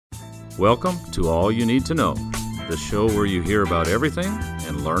Welcome to All You Need to Know, the show where you hear about everything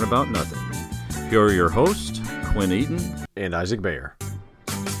and learn about nothing. Here are your hosts, Quinn Eaton and Isaac Bayer.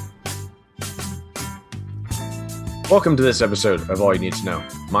 Welcome to this episode of All You Need to Know.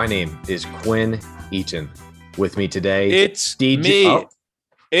 My name is Quinn Eaton. With me today, it's DJ. Me. Oh.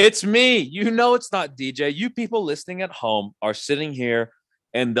 It's me. You know it's not DJ. You people listening at home are sitting here,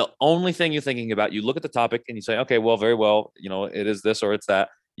 and the only thing you're thinking about, you look at the topic and you say, okay, well, very well, it is this or it's that.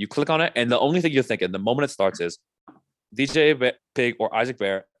 You click on it, and the only thing you're thinking the moment it starts is DJ Pig or Isaac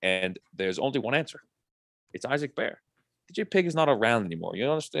Bear, and there's only one answer. It's Isaac Bear. DJ Pig is not around anymore. You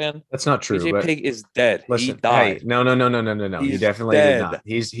understand? That's not true. DJ Pig is dead. Listen, he died. Hey, no. He definitely did not.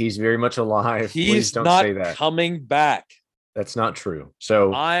 He's very much alive. Please don't say that. Coming back. That's not true.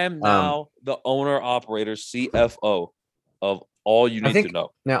 So I am now the owner, operator, CFO of All You Need to Know.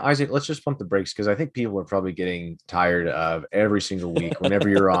 Now, Isaac, let's just pump the brakes because I think people are probably getting tired of every single week whenever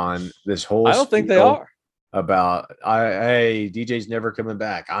you're on this whole. I don't think they are. About hey, DJ's never coming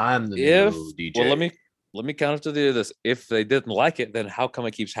back. I'm the new DJ. Well, let me counter to this. If they didn't like it, then how come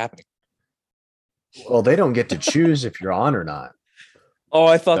it keeps happening? Well, they don't get to choose if you're on or not. Oh,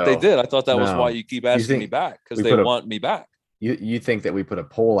 I thought they did. I thought that was why you keep asking me back, because they want me back. You think that we put a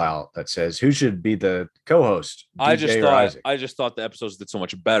poll out that says who should be the co-host? I just thought the episodes did so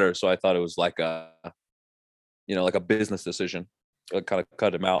much better, so I thought it was like a business decision. I kind of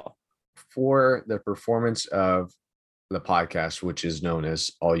cut him out for the performance of the podcast, which is known as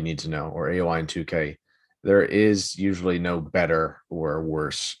All You Need to Know, or AOI and 2K. There is usually no better or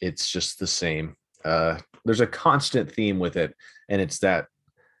worse. It's just the same. There's a constant theme with it, and it's that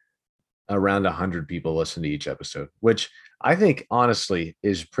around 100 people listen to each episode, which I think honestly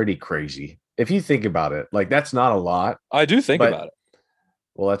is pretty crazy. If you think about it, like that's not a lot. I do think about it.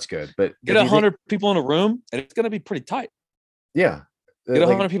 Well, that's good. But get 100 people in a room and it's going to be pretty tight. Yeah. Get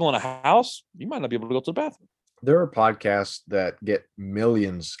 100 people in a house. You might not be able to go to the bathroom. There are podcasts that get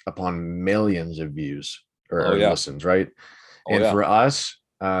millions upon millions of views or listens, right? For us,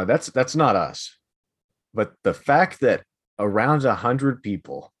 that's not us. But the fact that around 100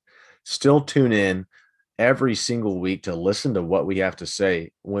 people still tune in every single week to listen to what we have to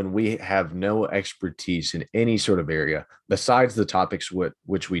say when we have no expertise in any sort of area besides the topics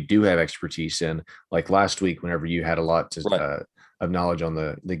which we do have expertise in, like last week whenever you had a lot of knowledge on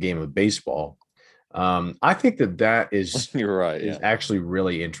the game of baseball. I think that is you're right, is actually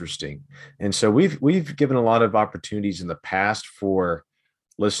really interesting. And so we've given a lot of opportunities in the past for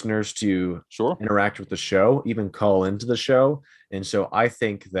listeners to interact with the show, even call into the show. And so I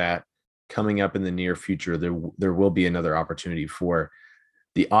think that coming up in the near future, there will be another opportunity for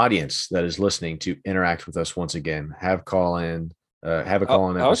the audience that is listening to interact with us once again, have a call in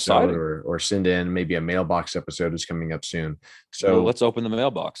episode or send in maybe a mailbox episode is coming up soon. So let's open the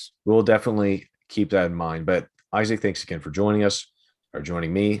mailbox. We'll definitely keep that in mind. But Isaac, thanks again for joining us or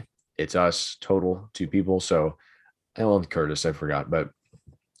joining me. It's us total 2 people. So, and Curtis, I forgot, but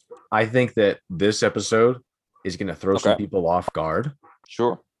I think that this episode is going to throw some people off guard.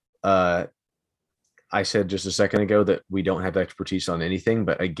 Sure. I said just a second ago that we don't have expertise on anything,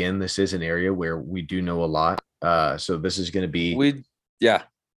 but again, this is an area where we do know a lot. So this is going to be,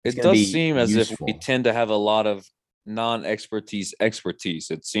 it does seem as if we tend to have a lot of non-expertise.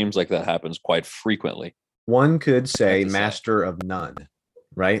 It seems like that happens quite frequently. One could say master of none,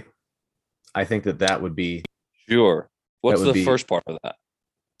 right? I think that would be. Sure. What's the first part of that?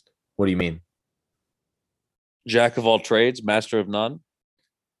 What do you mean? Jack of all trades, master of none.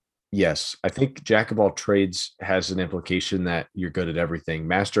 Yes, I think jack of all trades has an implication that you're good at everything.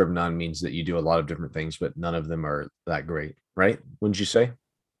 Master of none means that you do a lot of different things, but none of them are that great, right? Wouldn't you say?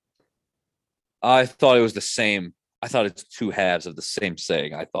 I thought it was the same. I thought it's 2 halves of the same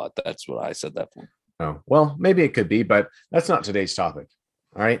saying. I thought that's what I said that for. Oh, well, maybe it could be, but that's not today's topic.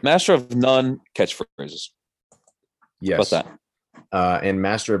 All right. Master of none catchphrases. Yes. What's that? And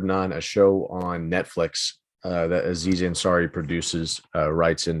Master of None, a show on Netflix that Aziz Ansari produces,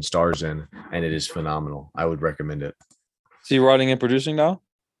 writes and stars in, and it is phenomenal. I would recommend it. Is he writing and producing now?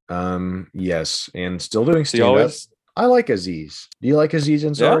 Yes, and still doing stand-up. I like Aziz. Do you like Aziz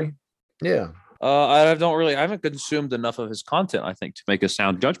Ansari? Yeah. I haven't consumed enough of his content, I think, to make a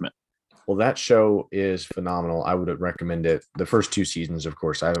sound judgment. Well, that show is phenomenal. I would recommend it. The first 2 seasons, of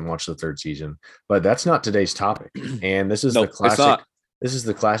course. I haven't watched the 3rd season, but that's not today's topic. And this is the classic. This is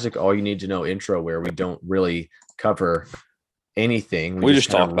the classic All You Need to Know intro where we don't really cover anything. We just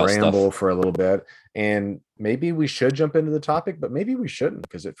talk about ramble stuff for a little bit, and maybe we should jump into the topic, but maybe we shouldn't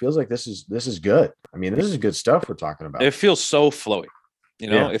because it feels like this is good. I mean, this is good stuff we're talking about. It feels so flowy,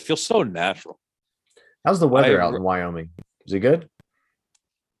 It feels so natural. How's the weather out in Wyoming? Is it good?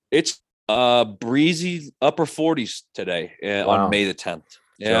 It's breezy upper 40s today on May the 10th.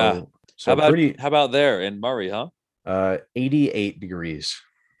 Yeah. So how about there in Murray, huh? 88 degrees.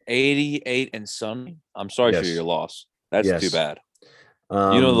 88 and sunny. I'm sorry for your loss. That's too bad.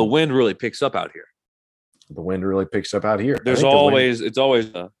 The wind really picks up out here. The wind really picks up out here. It's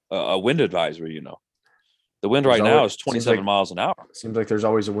always a wind advisory, The wind right now is 27 miles an hour. Seems like there's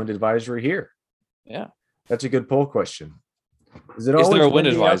always a wind advisory here. Yeah. That's a good poll question. Is there a wind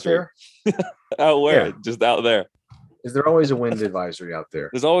advisory? Out where? Yeah. Just out there. Is there always a wind advisory out there?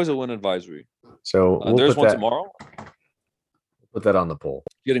 There's always a wind advisory. So there's one tomorrow. Put that on the poll.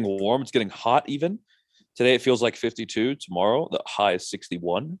 It's getting warm. It's getting hot even. Today it feels like 52. Tomorrow the high is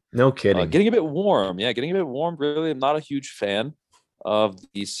 61. No kidding. Getting a bit warm. Yeah, getting a bit warm. Really, I'm not a huge fan of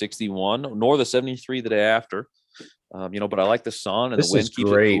the 61 nor the 73 the day after. But I like the sun and the wind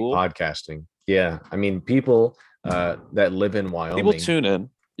keeps it cool. Podcasting. Yeah, I mean, people that live in Wyoming. People tune in.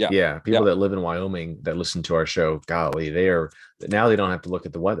 Yeah. People that live in Wyoming that listen to our show. Golly, they don't have to look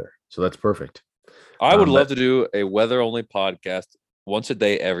at the weather. So that's perfect. I would love to do a weather only podcast once a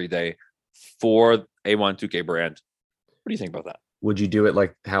day, every day for A12K brand. What do you think about that? Would you do it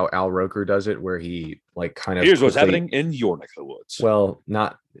like how Al Roker does it, where he here's what's happening in your neck of the woods? Well,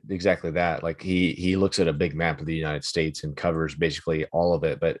 not exactly that. Like he looks at a big map of the United States and covers basically all of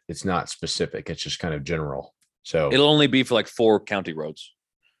it, but it's not specific. It's just kind of general. So it'll only be for like 4 county roads,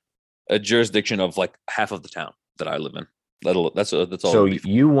 a jurisdiction of like half of the town that I live in. That's all. So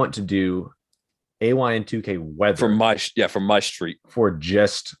you want to do AYN2K weather from my street for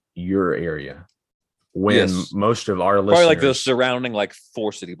just your area, when most of our listeners, probably like the surrounding like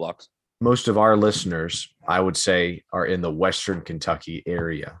 4 city blocks. Most of our listeners, I would say, are in the Western Kentucky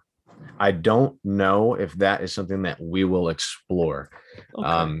area. I don't know if that is something that we will explore.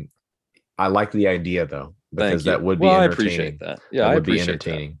 Okay. I like the idea though, because that would be entertaining. I appreciate that. Yeah, that would be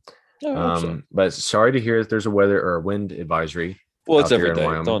entertaining. But sorry to hear that there's a weather or a wind advisory. Well, it's every day.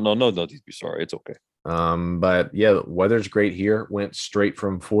 Don't be sorry. It's okay. But yeah, the weather's great here. Went straight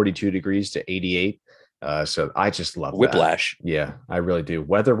from 42 degrees to 88. So I just love whiplash. That. Yeah, I really do.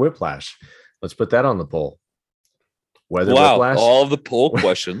 Weather whiplash. Let's put that on the poll. Weather whiplash. All of the poll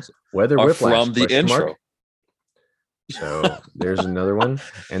questions weather are whiplash from the intro. Mark. So there's another one.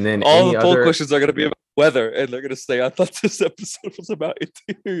 And then all the poll questions are going to be about weather, and they're going to say, I thought this episode was about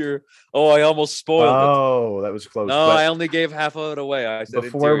interior. Oh, I almost spoiled it. Oh, that was close. No, I only gave half of it away. I said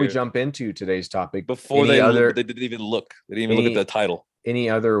before we jump into today's topic, they didn't even look. They didn't even look at the title. Any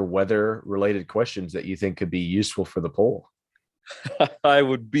other weather related questions that you think could be useful for the poll? I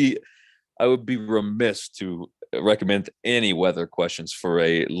would be remiss to recommend any weather questions for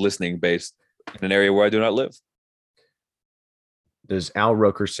a listening base in an area where I do not live. Does Al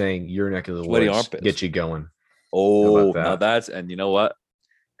Roker saying your neck of the woods get you going? Oh, now that's, and you know what?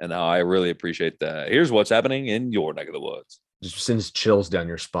 And now I really appreciate that. Here's what's happening in your neck of the woods. Just sends chills down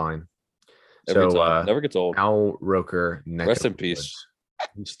your spine. Every time. Never gets old. Al Roker, rest in peace. Woods.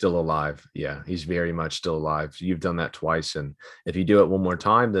 He's still alive. Yeah, he's very much still alive. You've done that twice. And if you do it one more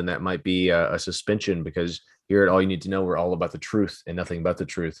time, then that might be a suspension, because here at All You Need to Know, we're all about the truth and nothing but the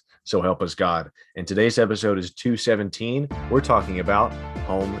truth. So help us God. And today's episode is 217. We're talking about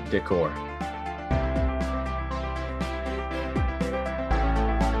home decor.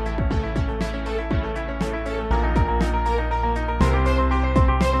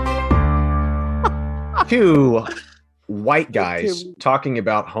 Two white guys talking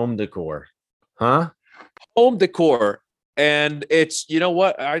about home decor. Huh? Home decor. And it's, you know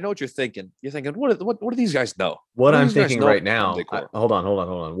what? I know what you're thinking. You're thinking, what do these guys know? What I'm thinking right now, hold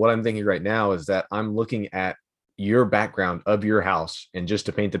on. What I'm thinking right now is that I'm looking at your background of your house, and just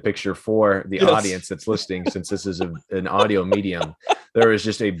to paint the picture for the audience that's listening, since this is an audio medium, there is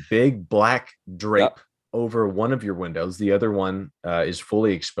just a big black drape over one of your windows. The other one is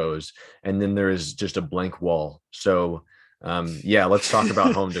fully exposed, and then there is just a blank wall. So let's talk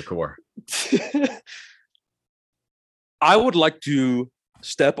about home decor. I would like to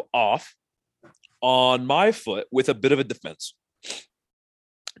step off on my foot with a bit of a defense,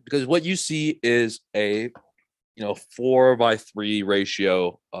 because what you see is a 4:3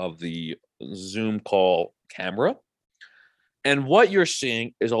 ratio of the Zoom call camera. And what you're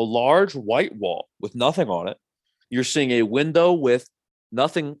seeing is a large white wall with nothing on it. You're seeing a window with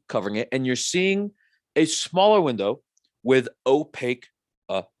nothing covering it. And you're seeing a smaller window with opaque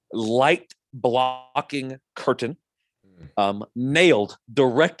light blocking curtain nailed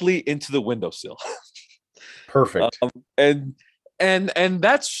directly into the windowsill. Perfect. And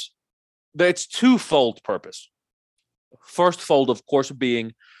that's twofold purpose. First fold, of course,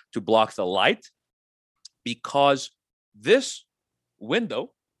 being to block the light, because this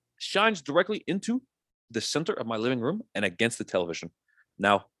window shines directly into the center of my living room and against the television.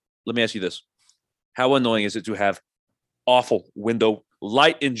 Now, let me ask you this. How annoying is it to have awful window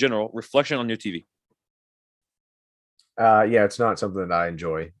light in general, reflection on your TV? Yeah, it's not something that I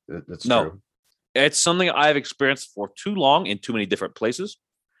enjoy. That's true. It's something I've experienced for too long in too many different places.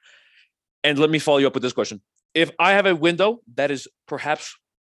 And let me follow you up with this question. If I have a window that is perhaps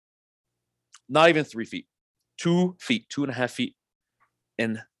not even 3 feet, 2 feet, 2.5 feet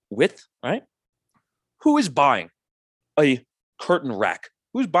in width, right? Who is buying a curtain rack?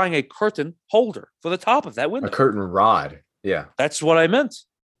 Who's buying a curtain holder for the top of that window? A curtain rod. Yeah. That's what I meant.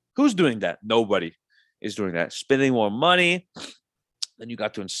 Who's doing that? Nobody is doing that. Spending more money. Then you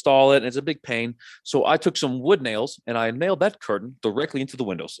got to install it. And it's a big pain. So I took some wood nails and I nailed that curtain directly into the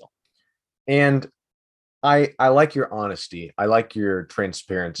windowsill. And I like your honesty. I like your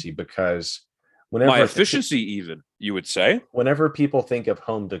transparency, because whenever my efficiency, even, you would say, whenever people think of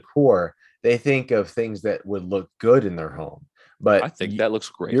home decor, they think of things that would look good in their home. But I think that looks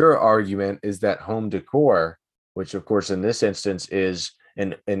great. Your argument is that home decor, which of course in this instance is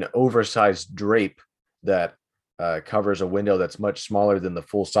an oversized drape that covers a window that's much smaller than the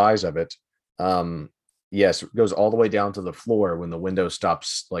full size of it. Yes, it goes all the way down to the floor when the window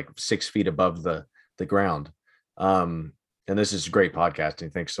stops like 6 feet above the ground. And this is great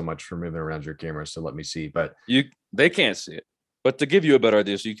podcasting. Thanks so much for moving around your camera so let me see. But they can't see it. But to give you a better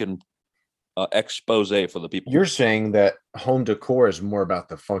idea, so you can expose for the people. You're saying that home decor is more about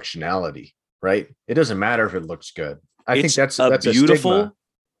the functionality, right? It doesn't matter if it looks good. I think that's beautiful. A stigma.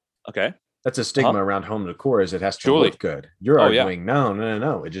 Okay. That's a stigma around home decor, is it has to look good. You're arguing,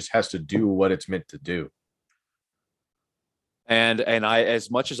 no. It just has to do what it's meant to do. And I, as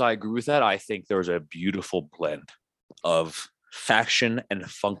much as I agree with that, I think there's a beautiful blend of fashion and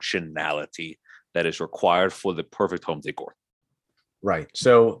functionality that is required for the perfect home decor. Right.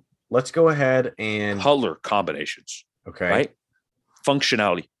 So let's go ahead and color combinations. Okay. Right.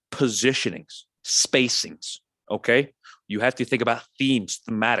 Functionality, positionings, spacings. Okay. You have to think about themes,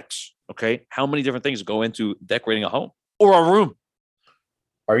 thematics. Okay. How many different things go into decorating a home or a room?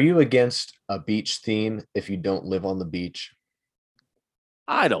 Are you against a beach theme if you don't live on the beach?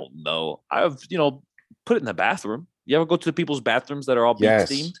 I don't know. I've, put it in the bathroom. You ever go to the people's bathrooms that are all beach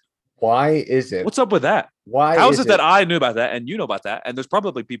themed? Why is it? What's up with that? How is it that I knew about that and you know about that? And there's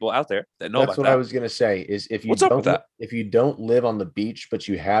probably people out there that know about that. That's what I was going to say is if you don't live on the beach, but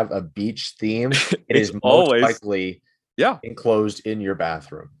you have a beach theme, it is most likely enclosed in your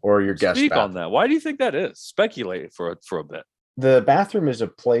bathroom or your guest bathroom. On that. Why do you think that is? Speculate for a bit. The bathroom is a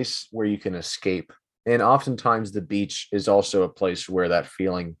place where you can escape. And oftentimes the beach is also a place where that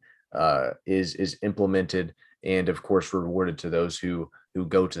feeling is implemented and of course rewarded to those who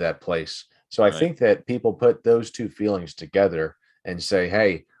go to that place. So I think that people put those two feelings together and say,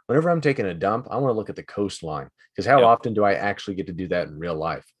 hey, whenever I'm taking a dump, I want to look at the coastline, because how often do I actually get to do that in real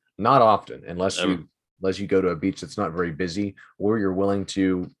life? Not often, unless you go to a beach that's not very busy or you're willing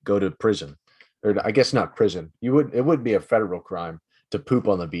to go to prison. Or I guess not prison. It would be a federal crime to poop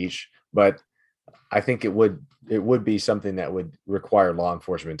on the beach, but I think it would be something that would require law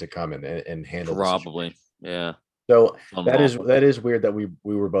enforcement to come and handle. Probably. Yeah. So that is weird that we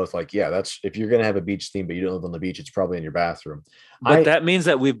were both like, yeah, that's, if you're going to have a beach theme, but you don't live on the beach, it's probably in your bathroom. But that means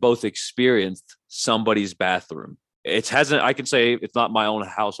that we've both experienced somebody's bathroom. I can say it's not my own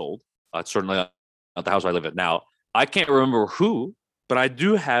household. It's certainly not the house I live in now. I can't remember who, but I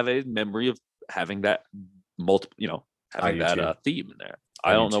do have a memory of having that theme in there.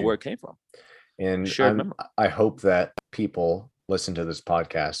 I don't know where it came from. And I hope that people listen to this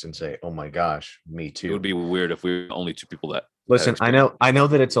podcast and say, oh my gosh, me too. It would be weird if we were only two people that listen. I know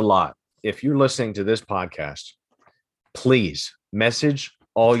that it's a lot. If you're listening to this podcast, please message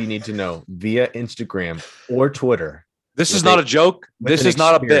all you need to know via Instagram or Twitter. This is not a joke. This is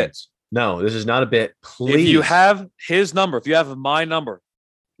not a bit. No, this is not a bit. Please. If you have his number, if you have my number,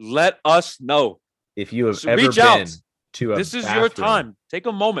 let us know. If you have ever been to a this is your time. Take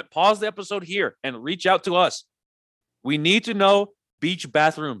a moment, pause the episode here and reach out to us. We need to know beach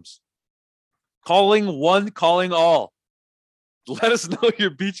bathrooms. Calling one, calling all. Let us know your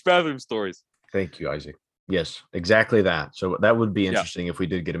beach bathroom stories. Thank you, Isaac. Yes, exactly that. So that would be interesting if we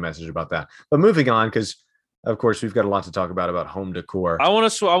did get a message about that. But moving on, because of course we've got a lot to talk about home decor. I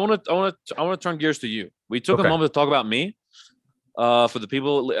want to turn gears to you. We took a moment to talk about me. For the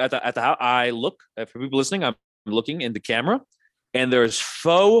people at the house, for people listening, I'm looking in the camera, and there's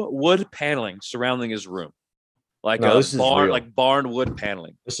faux wood paneling surrounding his room, like barn wood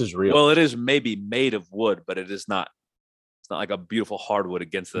paneling. This is real. Well, it is maybe made of wood, but it is not. It's not like a beautiful hardwood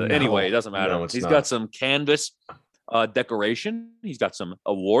against the. Anyway, it doesn't matter. He's got some canvas decoration. He's got some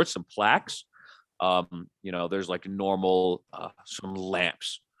awards, some plaques. There's like normal, some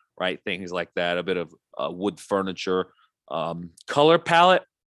lamps, right? Things like that. A bit of wood furniture. Color palette,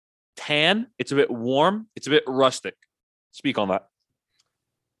 tan. It's a bit warm. It's a bit rustic. Speak on that.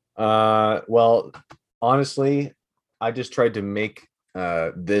 Well, honestly, I just tried to make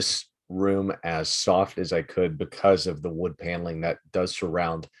this room as soft as I could because of the wood paneling that does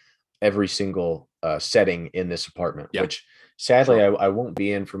surround every single setting in this apartment, which sadly I won't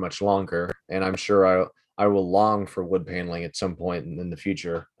be in for much longer. And I'm sure I will long for wood paneling at some point in the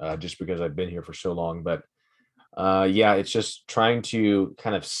future, just because I've been here for so long. But it's just trying to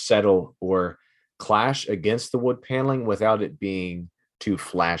kind of settle or clash against the wood paneling without it being too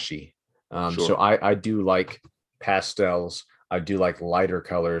flashy. So I do like pastels. I do like lighter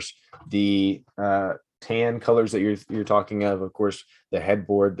colors. The tan colors that you're talking of course, the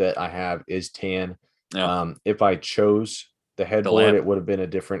headboard that I have is tan. If I chose the headboard, it would have been a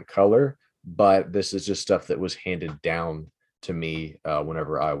different color, but this is just stuff that was handed down to me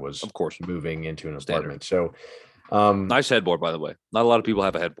whenever I was, of course, moving into an apartment. So nice headboard, by the way. Not a lot of people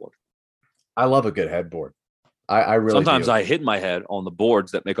have a headboard. I love a good headboard. I really sometimes do. I hit my head on the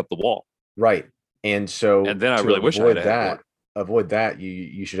boards that make up the wall. Right. And then I really wish I had a headboard. Avoid that,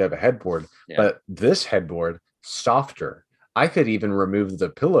 you should have a headboard. But this headboard, softer. I could even remove the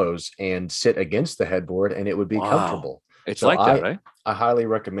pillows and sit against the headboard and it would be comfortable. It's so like that, right? I highly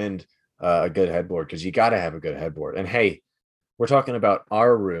recommend a good headboard, because you got to have a good headboard. And hey, we're talking about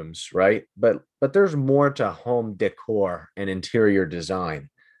our rooms, right? But there's more to home decor and interior design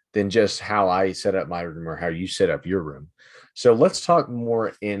than just how I set up my room or how you set up your room. So let's talk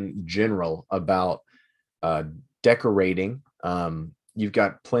more in general about decorating. You've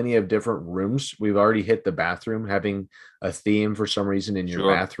got plenty of different rooms. We've already hit the bathroom, having a theme for some reason in your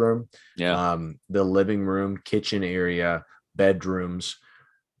bathroom. The living room, kitchen area, bedrooms.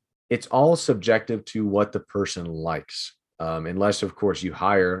 It's all subjective to what the person likes. Unless, of course, you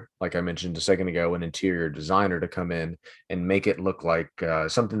hire, like I mentioned a second ago, an interior designer to come in and make it look like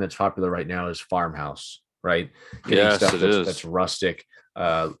something that's popular right now is farmhouse, right? Getting stuff that's rustic,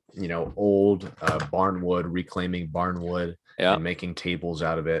 old barnwood, reclaiming barnwood and making tables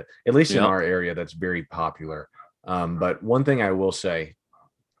out of it. At least in our area, that's very popular. But one thing I will say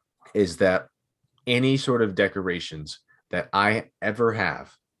is that any sort of decorations that I ever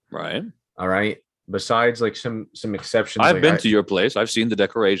have, right? All right. Besides like some exceptions. I've been to your place. I've seen the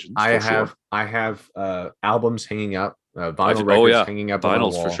decorations. I have albums hanging up, vinyl records hanging up on the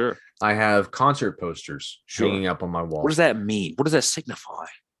wall. For sure. I have concert posters hanging up on my wall. What does that mean? What does that signify?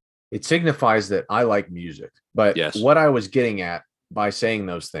 It signifies that I like music. But what I was getting at by saying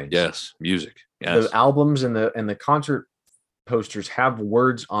those things. Yes, music. Yes. The albums and the concert posters have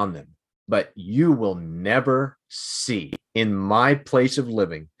words on them, but you will never see in my place of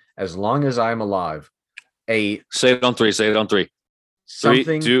living, as long as I'm alive, say it on three. Say it on three.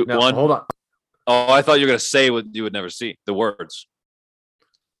 Something, 3, 2, 1. Hold on. Oh, I thought you were going to say what you would never see. The words.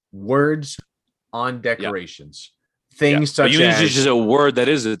 Words on decorations. Things such as... It's just a word that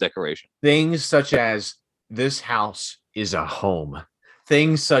is a decoration. Things such as, this house is a home.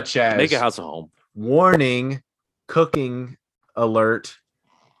 Things such as... Make a house a home. Warning, cooking alert.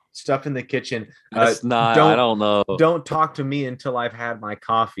 Stuff in the kitchen. That's not. I don't know. Don't talk to me until I've had my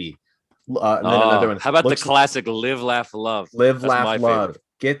coffee. And then another one. How about the classic live, laugh, love? Live, laugh, love. Favorite.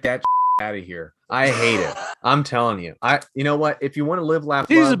 Get that out of here. I hate it. I'm telling you. You know what? If you want to live, laugh,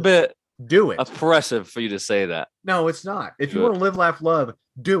 love, he's a bit do it. Oppressive for you to say that. No, it's not. If you want to live, laugh, love,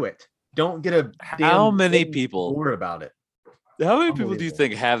 do it. Don't get a how many people bored about it. How many people do you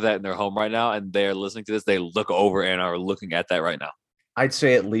think have that in their home right now, and they're listening to this? They look over and are looking at that right now. I'd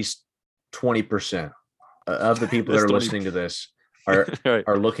say at least 20% of the people that are listening to this are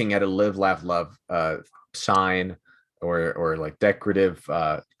are looking at a live, laugh, love sign or like decorative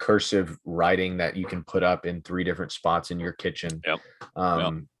cursive writing that you can put up in 3 different spots in your kitchen.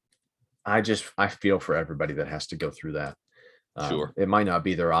 I feel for everybody that has to go through that. It might not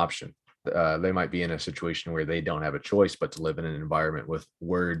be their option. They might be in a situation where they don't have a choice but to live in an environment with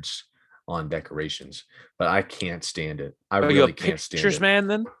words on decorations, but I can't stand it. I really can't stand it. Pictures, man,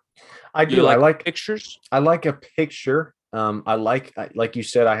 then? I do. I like pictures. I like a picture. Like you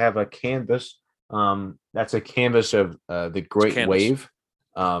said, I have a canvas. That's a canvas of the Great Wave.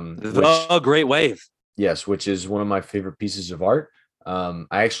 The Great Wave. Yes, which is one of my favorite pieces of art. I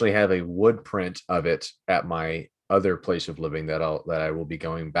actually have a wood print of it at my other place of living that I will be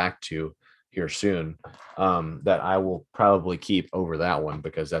going back to here soon. That I will probably keep over that one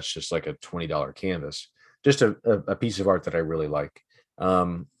because that's just like a $20 canvas. Just a piece of art that I really like.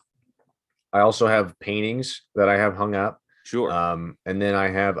 I also have paintings that I have hung up. Sure. And then I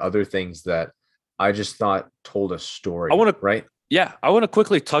have other things that I just thought told a story. I want to, right? Yeah, I want to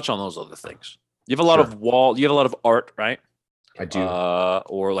quickly touch on those other things. You have a lot of you have a lot of art, right? I do.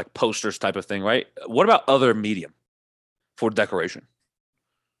 Or like posters type of thing, right? What about other medium for decoration?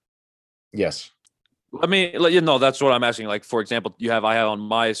 Yes. I mean, that's what I'm asking. Like, for example, I have on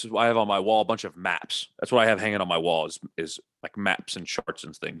my wall a bunch of maps. That's what I have hanging on my wall is like maps and charts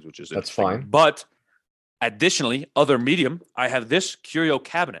and things, which is that's fine. But additionally, other medium, I have this curio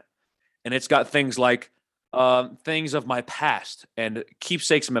cabinet, and it's got things like things of my past and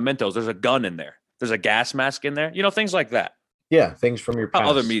keepsakes and mementos. There's a gun in there. There's a gas mask in there. Things like that. Yeah, things from your past.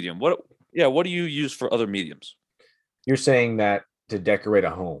 Other medium. What do you use for other mediums? You're saying that to decorate a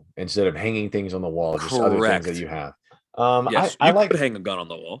home instead of hanging things on the wall, just Correct. other things that you have. Yes, I like to hang a gun on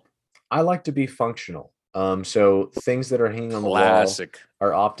the wall. I like to be functional. So things that are hanging on the wall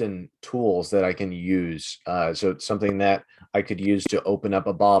are often tools that I can use. So it's something that I could use to open up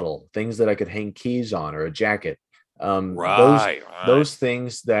a bottle, things that I could hang keys on, or a jacket. Those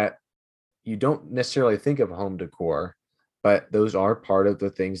things that you don't necessarily think of home decor, but those are part of the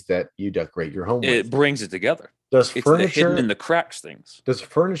things that you decorate your home with. It brings it together. It's furniture, the hidden in the cracks things. Does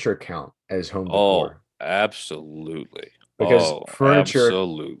furniture count as home decor? Oh, absolutely. Because furniture,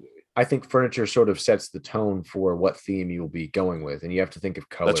 absolutely. I think furniture sort of sets the tone for what theme you'll be going with, and you have to think of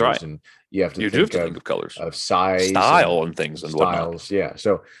colors. That's right. And you have to think of colors, of size, style, and things and styles. Whatnot. Yeah.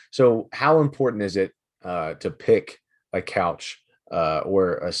 So how important is it to pick a couch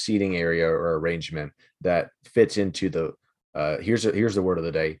or a seating area or arrangement that fits into the here's the word of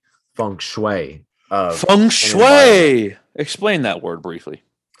the day, feng shui. Feng shui. Explain that word briefly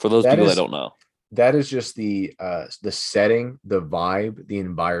for those people that don't know. That is just the setting, the vibe, the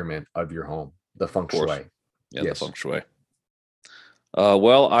environment of your home, the feng shui. Yeah, yes. The feng shui.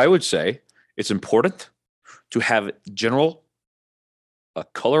 Well, I would say it's important to have general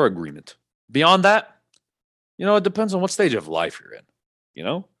color agreement. Beyond that, it depends on what stage of life you're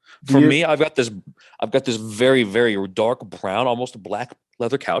in. For me, I've got this very, very dark brown, almost black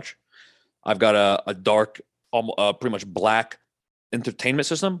leather couch. I've got a dark, pretty much black entertainment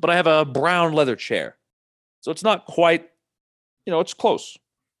system, but I have a brown leather chair. So it's not quite, it's close.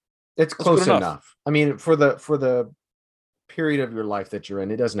 It's close enough. I mean, for the period of your life that you're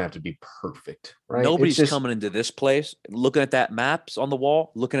in, it doesn't have to be perfect, right? Nobody's coming into this place, looking at that maps on the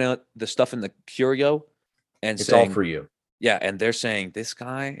wall, looking at the stuff in the curio, and it's saying, all for you. Yeah, and they're saying,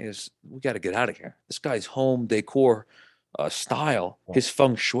 we got to get out of here. This guy's home decor style, his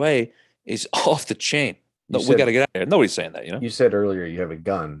feng shui is off the chain. We got to get out of here. Nobody's saying that, You said earlier you have a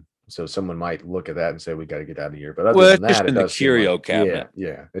gun, so someone might look at that and say, we got to get out of here. But other than that, it does curio cabinet.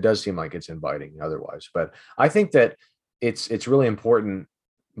 Yeah, it does seem like it's inviting otherwise. But I think that it's really important.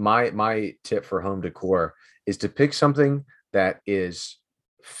 My tip for home decor is to pick something that is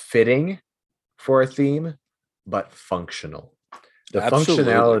fitting for a theme, but functional. The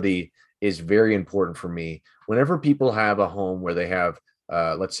functionality is very important for me. Whenever people have a home where they have,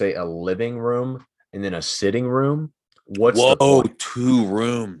 let's say, a living room and then a sitting room, the point? 2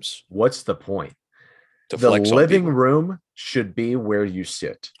 rooms. What's the point? The living room should be where you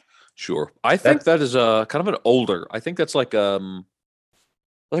sit. Sure. I think that is kind of an older. I think that's like a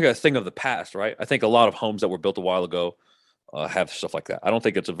thing of the past, right? I think a lot of homes that were built a while ago have stuff like that. I don't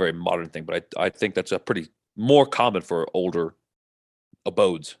think it's a very modern thing, but I think that's a pretty more common for older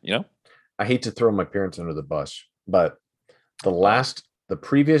abodes, I hate to throw my parents under the bus, but the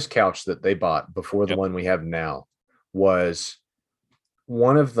previous couch that they bought before the one we have now was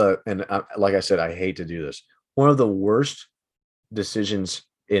one of the, and like I said, I hate to do this, one of the worst decisions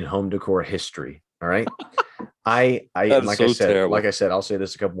in home decor history. All right. Like I said, I'll say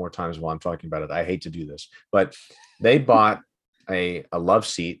this a couple more times while I'm talking about it. I hate to do this, but they bought a love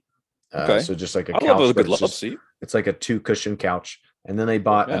seat. So just like a couch, love a good love seat. It's like a 2 cushion couch. And then they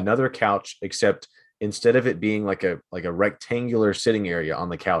bought another couch, except instead of it being like a rectangular sitting area on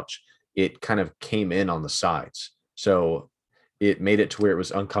the couch, it kind of came in on the sides. So it made it to where it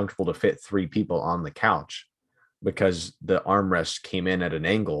was uncomfortable to fit 3 people on the couch because the armrest came in at an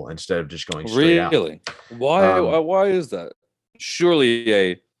angle instead of just going straight out. Really? Why is that? Surely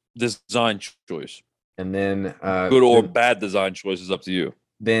a design choice. And then good or bad design choice is up to you.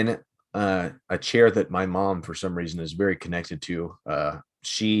 Then a chair that my mom for some reason is very connected to.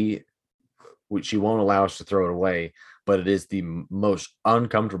 She won't allow us to throw it away, but it is the most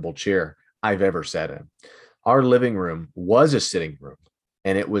uncomfortable chair I've ever sat in. Our living room was a sitting room,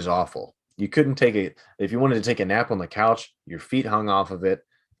 and it was awful. You couldn't take it if you wanted to take a nap on the couch. Your feet hung off of it.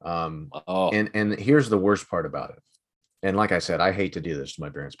 And here's the worst part about it: and like I said, I hate to do this to my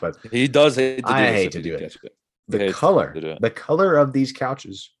parents, but he does hate to do I this hate to do it. The color of these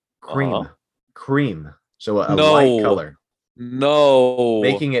couches, cream. So a light color. No.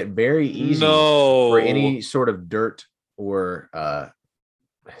 Making it very easy for any sort of dirt or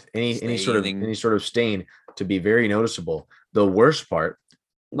any sort of stain to be very noticeable. The worst part,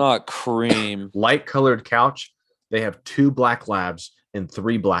 not cream. Light colored couch. They have 2 black labs and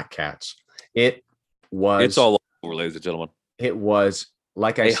 3 black cats. It's all over, ladies and gentlemen. It was,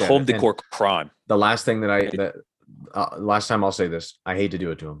 like I said, a home decor crime. The last thing last time I'll say this, I hate to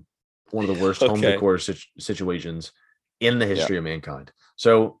do it to him. One of the worst home decor situations in the history of mankind.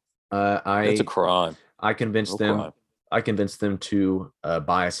 So it's a crime. I convinced them to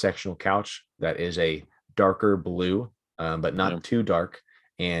buy a sectional couch that is a darker blue, but not too dark,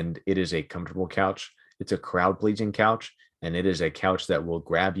 and it is a comfortable couch. It's a crowd pleasing couch, and it is a couch that will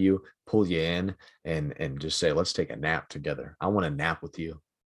grab you, pull you in, and just say, "Let's take a nap together. I want to nap with you."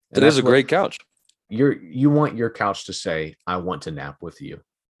 It is a great couch. You want your couch to say, "I want to nap with you."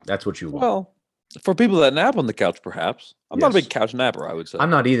 That's what you want. Well, for people that nap on the couch, perhaps. I'm not a big couch napper, I would say.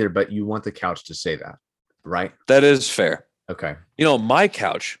 I'm not either, but you want the couch to say that, right? That is fair. Okay. My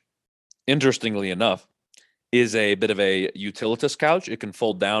couch, interestingly enough, is a bit of a utilitous couch. It can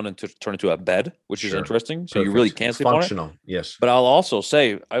fold down and turn into a bed, which is interesting. So you really can't sleep functional. On it. Yes. But I'll also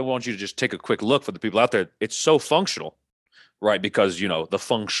say, I want you to just take a quick look for the people out there. It's so functional, right? Because, the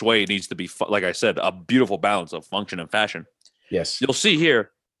feng shui needs to be, like I said, a beautiful balance of function and fashion. Yes. You'll see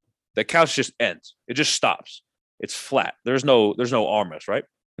here, the couch just ends. It just stops. It's flat. There's no armrest, right?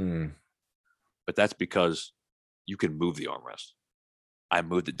 Mm. But that's because you can move the armrest. I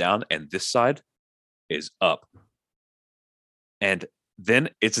moved it down, and this side is up. And then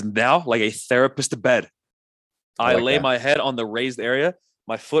it's now like a therapist bed. I lay my head on the raised area,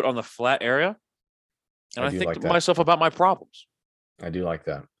 my foot on the flat area, and I think to myself about my problems. I do like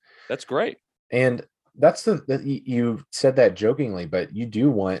that. That's great. And that's you said that jokingly, but you do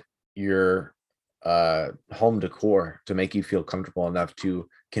want your home decor to make you feel comfortable enough to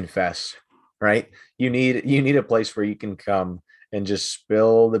confess, right? You need a place where you can come and just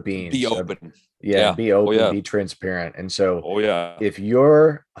spill the beans. Be open. Be open, be transparent. And so if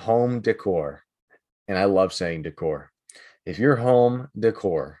your home decor, and I love saying decor, if your home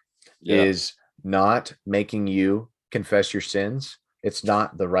decor is not making you confess your sins, it's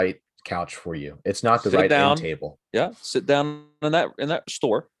not the right couch for you. It's not the right end table. Yeah. Sit down in that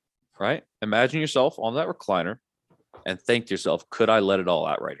store, right? Imagine yourself on that recliner and think to yourself, could I let it all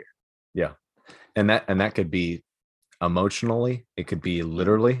out right here? Yeah. And that could be emotionally, it could be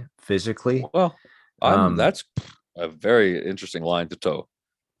literally, physically. Well, that's a very interesting line to toe.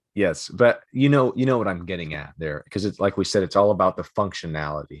 Yes, but you know what I'm getting at there, because it's like we said, it's all about the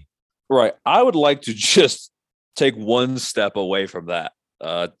functionality. Right. I would like to just take one step away from that.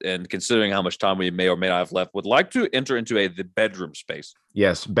 And considering how much time we may or may not have left, would like to enter into the bedroom space.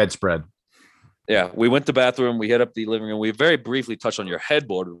 Yes, bedspread. Yeah, we went to the bathroom. We hit up the living room. We very briefly touched on your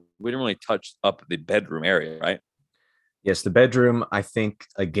headboard. We didn't really touch up the bedroom area, right? Yes, the bedroom, I think,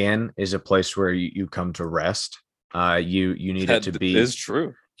 again, is a place where you come to rest. You need it to be. That is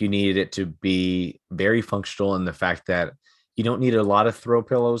true. You need it to be very functional in the fact that you don't need a lot of throw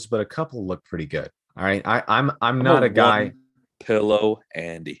pillows, but a couple look pretty good. All right, I'm not a guy. Pillow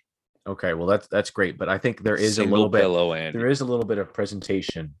Andy. Okay, well that's great, but I think there is a little bit. There is a little bit of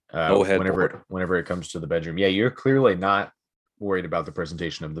presentation whenever it comes to the bedroom. Yeah, you're clearly not worried about the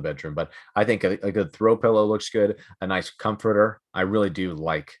presentation of the bedroom, but I think a good throw pillow looks good. A nice comforter. I really do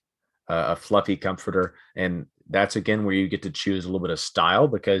like a fluffy comforter, and that's again where you get to choose a little bit of style,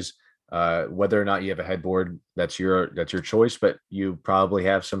 because whether or not you have a headboard, that's your choice, but you probably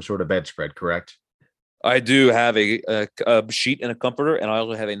have some sort of bedspread, correct? I do have a sheet and a comforter, and I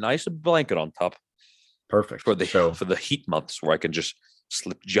also have a nice blanket on top. Perfect. For the heat months, where I can just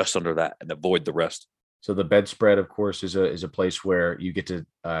slip just under that and avoid the rest. So the bedspread, of course, is a place where you get to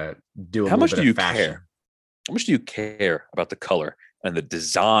do a How little much bit do you of fashion. care? How much do you care about the color and the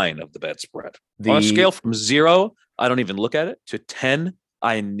design of the bedspread? On a scale from 0, I don't even look at it, to 10,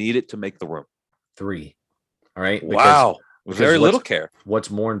 I need it to make the room. 3. All right. Wow. Very little care. What's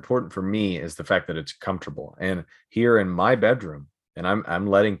more important for me is the fact that it's comfortable. And here in my bedroom, and I'm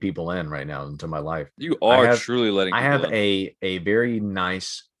letting people in right now into my life. You are truly letting people in. I have a very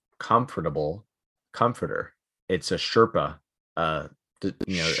nice, comfortable comforter. It's a Sherpa.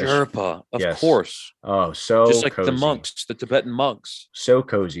 Sherpa, of course. Oh, so just like cozy. The monks, the Tibetan monks. So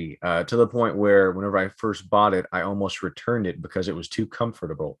cozy, to the point where whenever I first bought it, I almost returned it because it was too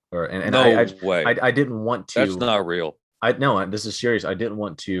comfortable. No way. I didn't want to. That's not real. No, this is serious. I didn't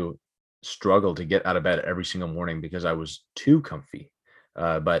want to struggle to get out of bed every single morning because I was too comfy.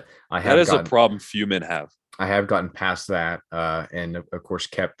 But that is a problem few men have. I have gotten past that, and of course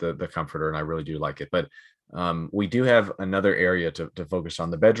kept the comforter, and I really do like it. But we do have another area to focus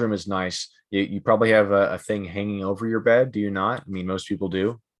on. The bedroom is nice. You probably have a thing hanging over your bed, do you not? I mean, most people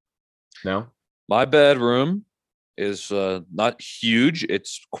do. No? My bedroom is not huge.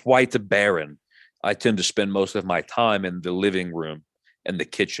 It's quite barren. I tend to spend most of my time in the living room and the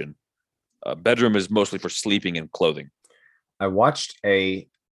kitchen. Bedroom is mostly for sleeping and clothing. I watched a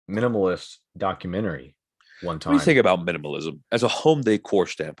minimalist documentary one time. What do you think about minimalism as a home decor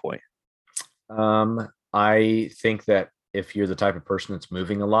standpoint? I think that if you're the type of person that's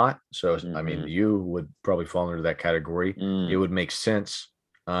moving a lot, so I mean, you would probably fall into that category. It would make sense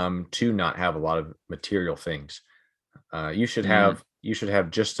to not have a lot of material things. You should have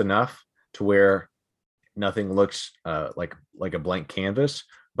just enough to where nothing looks like a blank canvas,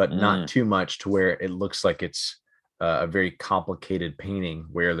 but not too much to where it looks like it's a very complicated painting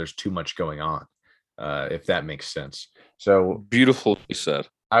where there's too much going on. If that makes sense. So beautifully said.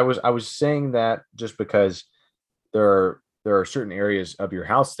 I was saying that just because there are certain areas of your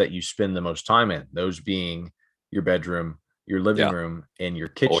house that you spend the most time in, those being your bedroom, your living room, and your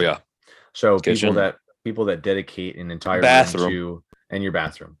kitchen. Oh yeah. So people that dedicate an entire bathroom room to, and your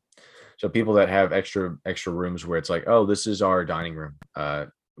bathroom. So people that have extra rooms where it's like, oh, this is our dining room.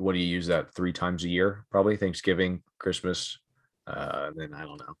 What do you use that 3 times a year? Probably Thanksgiving, Christmas, then I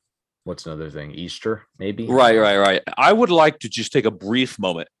don't know. What's another thing? Easter, maybe? Right. I would like to just take a brief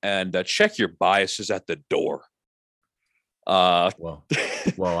moment and check your biases at the door. Well,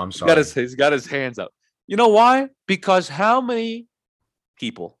 I'm sorry. He's got his hands up. You know why? Because how many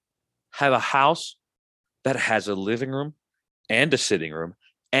people have a house that has a living room and a sitting room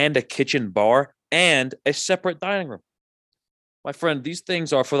and a kitchen bar and a separate dining room? My friend, these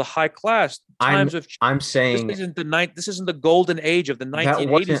things are for the high class. I'm saying this isn't the golden age of the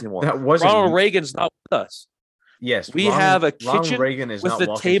 1980s anymore. Ronald Reagan's not with us. Yes, we have a kitchen with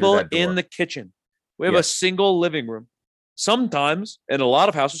the table in the kitchen. We have a single living room. Sometimes, in a lot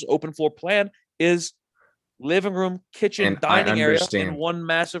of houses, open floor plan is living room, kitchen, and dining area in one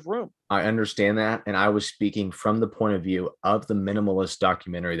massive room. I understand that, and I was speaking from the point of view of the minimalist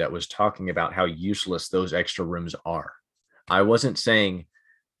documentary that was talking about how useless those extra rooms are. I wasn't saying,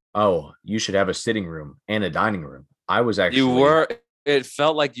 oh, you should have a sitting room and a dining room. I was actually... It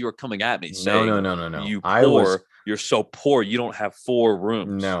felt like you were coming at me saying, no. You poor, you're so poor, you don't have 4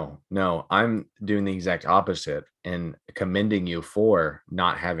 rooms. No. I'm doing the exact opposite and commending you for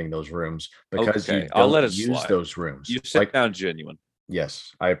not having those rooms because you don't use those rooms. You sound genuine.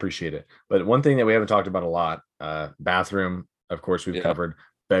 Yes, I appreciate it. But one thing that we haven't talked about a lot, bathroom, of course, we've covered.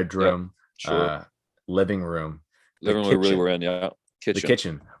 Bedroom, living room. Living room really we're in, Kitchen. The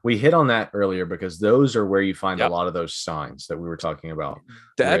kitchen. We hit on that earlier because those are where you find a lot of those signs that we were talking about.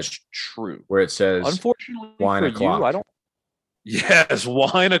 That's true. Where it says, unfortunately, wine o'clock. I don't. Yes,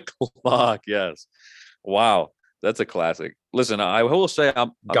 wine o'clock. Yes. Wow, that's a classic. Listen, I will say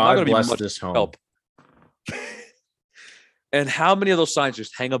I'm not going to be much this home. Help. And how many of those signs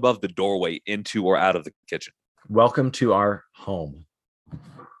just hang above the doorway into or out of the kitchen? Welcome to our home.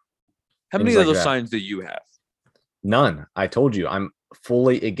 How many of those signs do you have? None. I told you I'm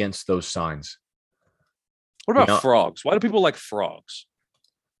fully against those signs. What about frogs? Why do people like frogs?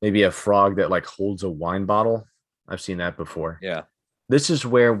 Maybe a frog that like holds a wine bottle. I've seen that before. Yeah. This is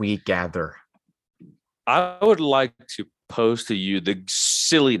where we gather. I would like to pose to you the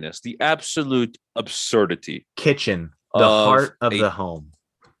silliness, the absolute absurdity. Kitchen, the heart of the home.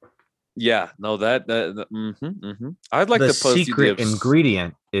 Yeah, no, I'd like to pose the secret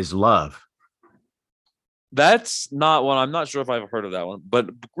ingredient is love. That's not one. I'm not sure if I've heard of that one, but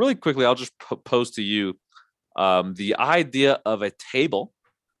really quickly, I'll just pose to you the idea of a table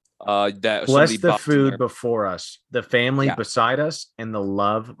that bless the food before us, the family beside us, and the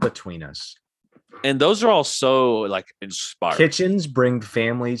love between us. And those are all so like inspiring. Kitchens bring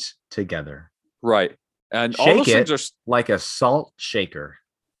families together, right? And shake all those it things are like a salt shaker.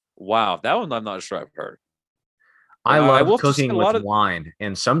 Wow, that one I'm not sure I've heard. I love cooking with wine,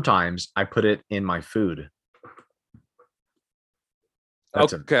 and sometimes I put it in my food.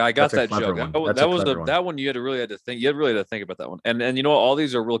 Okay, I got that joke. That one you had to think. You really had to think about that one. And you know what? All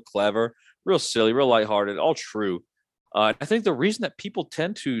these are real clever, real silly, real lighthearted, all true. I think the reason that people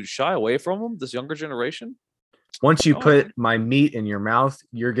tend to shy away from them, this younger generation. Once you put my meat in your mouth,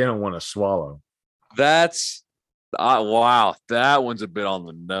 you're gonna want to swallow. That's wow. That one's a bit on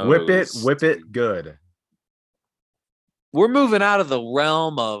the nose. Whip it good. We're moving out of the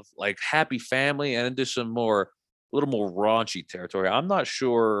realm of like happy family and into some a little more raunchy territory. I'm not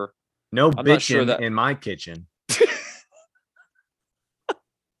sure No bitching in my kitchen.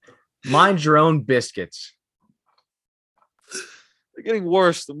 Mind your own biscuits. They're getting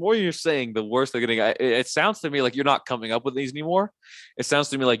worse. The more you're saying, the worse they're getting. It sounds to me like you're not coming up with these anymore. It sounds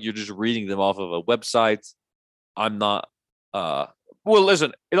to me like you're just reading them off of a website. I'm not. Well,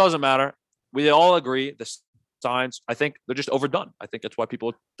 listen, it doesn't matter. We all agree the signs. I think they're just overdone. I think that's why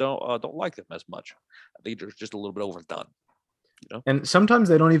people don't like them as much. I think they're just a little bit overdone. You know? And sometimes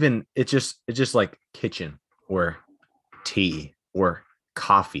they don't even. It's just like kitchen or tea or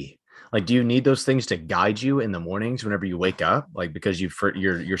coffee. Like, do you need those things to guide you in the mornings whenever you wake up? Like, because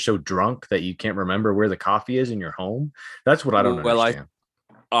you're so drunk that you can't remember where the coffee is in your home. That's what I don't understand.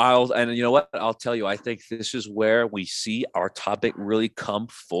 And you know what? I'll tell you, I think this is where we see our topic really come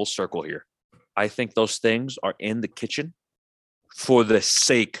full circle here. I think those things are in the kitchen for the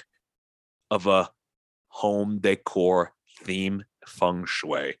sake of a home decor theme feng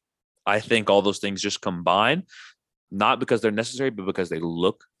shui. I think all those things just combine, not because they're necessary, but because they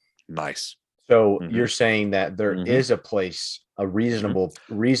look nice. So you're saying that there is a place, a reasonable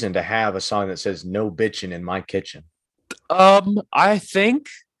reason to have a sign that says "No bitching in my kitchen." I think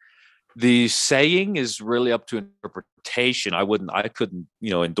the saying is really up to interpretation. I couldn't,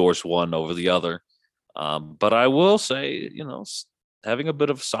 endorse one over the other. But I will say, having a bit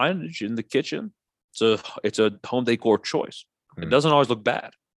of signage in the kitchen, it's a home decor choice. It doesn't always look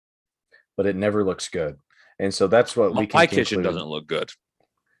bad, but it never looks good. And so that's what we can My kitchen doesn't look good.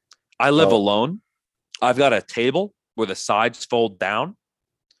 I live alone. I've got a table where the sides fold down.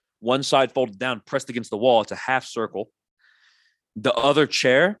 One side folded down, pressed against the wall. It's a half circle. The other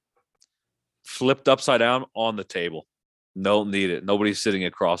chair flipped upside down on the table. Don't need it. Nobody's sitting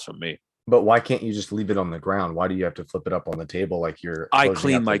across from me. But why can't you just leave it on the ground? Why do you have to flip it up on the table like you're? I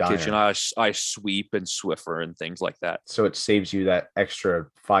clean my kitchen. I sweep and Swiffer and things like that. So it saves you that extra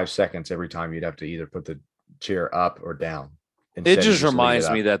 5 seconds every time you'd have to either put the chair up or down. It just reminds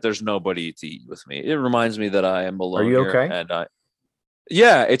me that there's nobody to eat with me. It reminds me that I am alone. Are you okay? And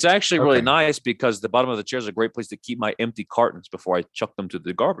yeah, it's actually really nice because the bottom of the chair is a great place to keep my empty cartons before I chuck them to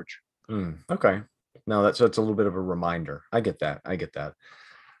the garbage. Okay. No, that's a little bit of a reminder. I get that.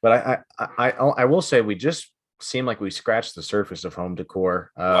 But I will say we just seem like we scratched the surface of home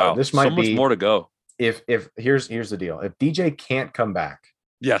decor. Wow. This might be much more to go. If here's the deal. If DJ can't come back,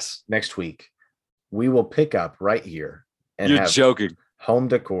 next week, we will pick up right here. And you're joking. Home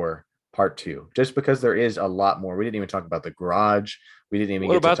decor part 2, just because there is a lot more. We didn't even talk about the garage. We didn't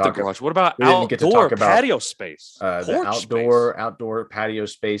even get to talk about what about outdoor patio space? Outdoor patio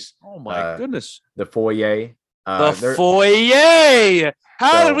space. Oh my goodness. The foyer. Foyer.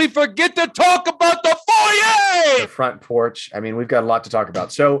 How did we forget to talk about the foyer? The front porch. I mean, we've got a lot to talk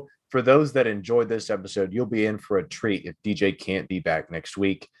about. So for those that enjoyed this episode, you'll be in for a treat if DJ can't be back next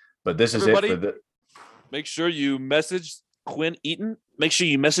week. But this is it for the. Make sure you message Quinn Eaton. Make sure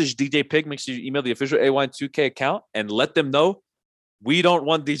you message DJ Pig. Make sure you email the official AY2K account and let them know we don't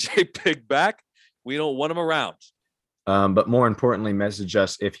want DJ Pig back. We don't want him around. But more importantly, message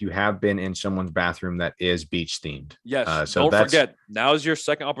us if you have been in someone's bathroom that is beach themed. Yes. So don't forget, now is your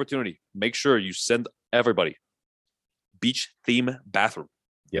second opportunity. Make sure you send everybody beach theme bathroom.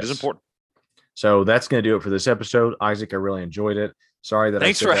 Yes. It is important. So that's going to do it for this episode. Isaac, I really enjoyed it. Sorry that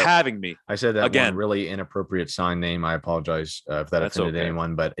Thanks for having me. I said that again. One really inappropriate sign name. I apologize if that offended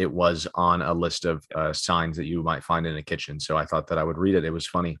anyone, but it was on a list of signs that you might find in a kitchen. So I thought that I would read it. It was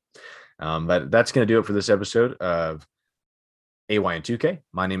funny. But that's going to do it for this episode of AYN2K.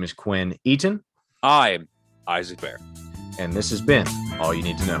 My name is Quinn Eaton. I'm Isaac Bear. And this has been All You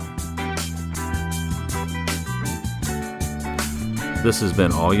Need to Know. This has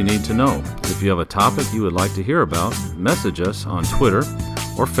been All You Need to Know. If you have a topic you would like to hear about, message us on Twitter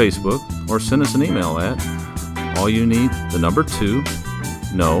or Facebook or send us an email at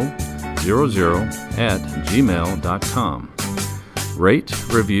allyouneedtoknow00@gmail.com. Rate,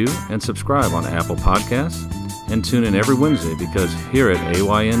 review, and subscribe on Apple Podcasts, and tune in every Wednesday because here at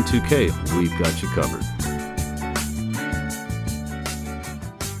AYN2K, we've got you covered.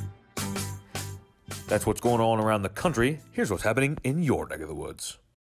 That's what's going on around the country. Here's what's happening in your neck of the woods.